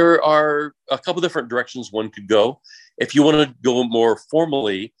 so there are a couple different directions one could go. If you want to go more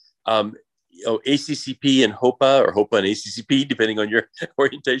formally, ACCP and HOPA, or HOPA and ACCP, depending on your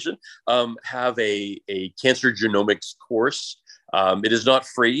orientation, have a cancer genomics course. It is not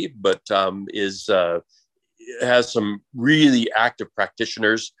free, but has some really active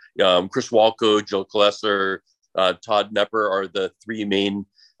practitioners. Chris Walco, Jill Klesser, Todd Nepper are the three main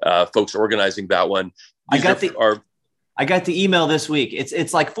folks organizing that one. I got the email this week.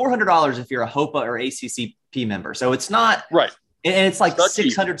 It's like $400 if you're a HOPA or ACCP member. So it's not right. And it's like it's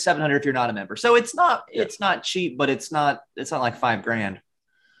 $600, $700 if you're not a member. So it's not cheap, but it's not like $5,000.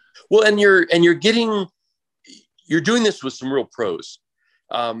 Well, and you're doing this with some real pros.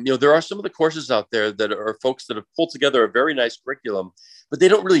 There are some of the courses out there that are folks that have pulled together a very nice curriculum, but they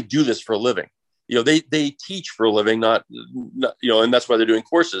don't really do this for a living. They teach for a living, not and that's why they're doing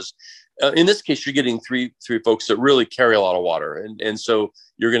courses. In this case, you're getting three folks that really carry a lot of water, and so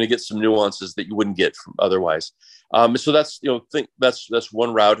you're going to get some nuances that you wouldn't get from otherwise. So that's that's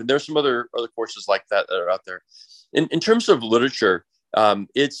one route, and there's some other courses like that are out there. In terms of literature,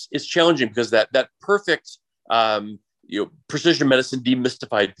 it's challenging because that perfect precision medicine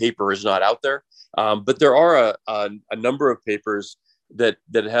demystified paper is not out there, but there are a number of papers that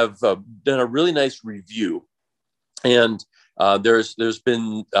have done a really nice review, and there's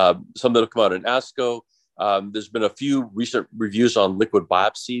been some that have come out in ASCO. There's been a few recent reviews on liquid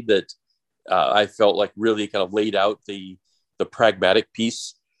biopsy that I felt like really kind of laid out the pragmatic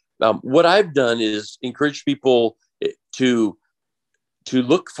piece. What I've done is encourage people to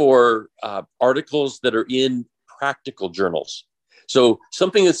look for articles that are in practical journals. So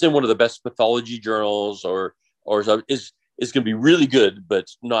something that's in one of the best pathology journals or is going to be really good, but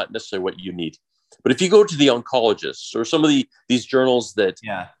not necessarily what you need. But if you go to the oncologists or some of these journals that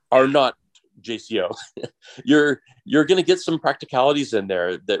are not JCO, you're going to get some practicalities in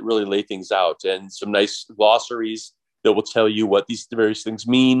there that really lay things out, and some nice glossaries that will tell you what these various things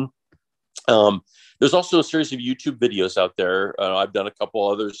mean. There's also a series of YouTube videos out there. I've done a couple,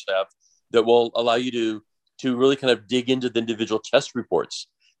 others have, that will allow you to really kind of dig into the individual test reports.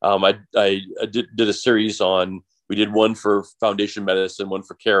 I did a series on, we did one for Foundation Medicine, one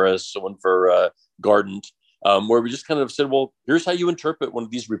for Caris, one for Guardant, where we just kind of said, well, here's how you interpret one of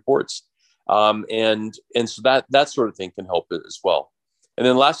these reports. And so that sort of thing can help as well. And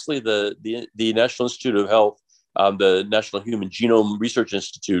then lastly, the National Institute of Health, the National Human Genome Research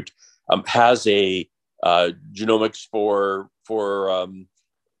Institute, has a genomics for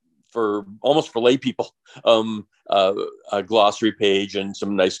almost for lay people, a glossary page and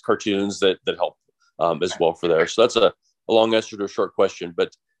some nice cartoons that help as well for there. So that's a long answer to a short question,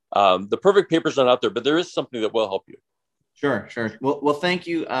 but the perfect paper's not out there, but there is something that will help you. Sure. Well, thank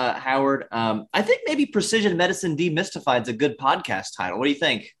you, Howard. I think maybe Precision Medicine Demystified is a good podcast title. What do you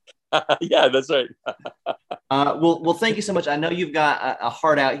think? Yeah, that's right. Well, thank you so much. I know you've got a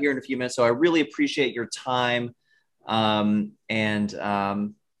heart out here in a few minutes, so I really appreciate your time. And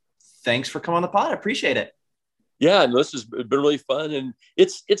thanks for coming on the pod. I appreciate it. Yeah, and this has been really fun, and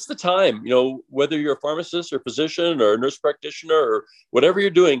it's the time, whether you're a pharmacist or physician or a nurse practitioner or whatever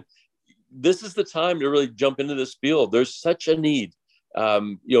you're doing, this is the time to really jump into this field. There's such a need.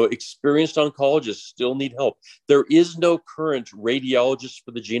 Experienced oncologists still need help. There is no current radiologist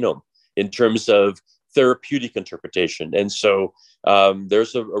for the genome in terms of therapeutic interpretation, and so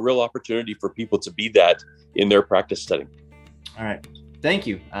there's a real opportunity for people to be that in their practice setting. All right. Thank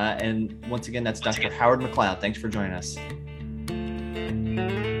you. And once again, that's Dr. Howard McLeod. Thanks for joining us.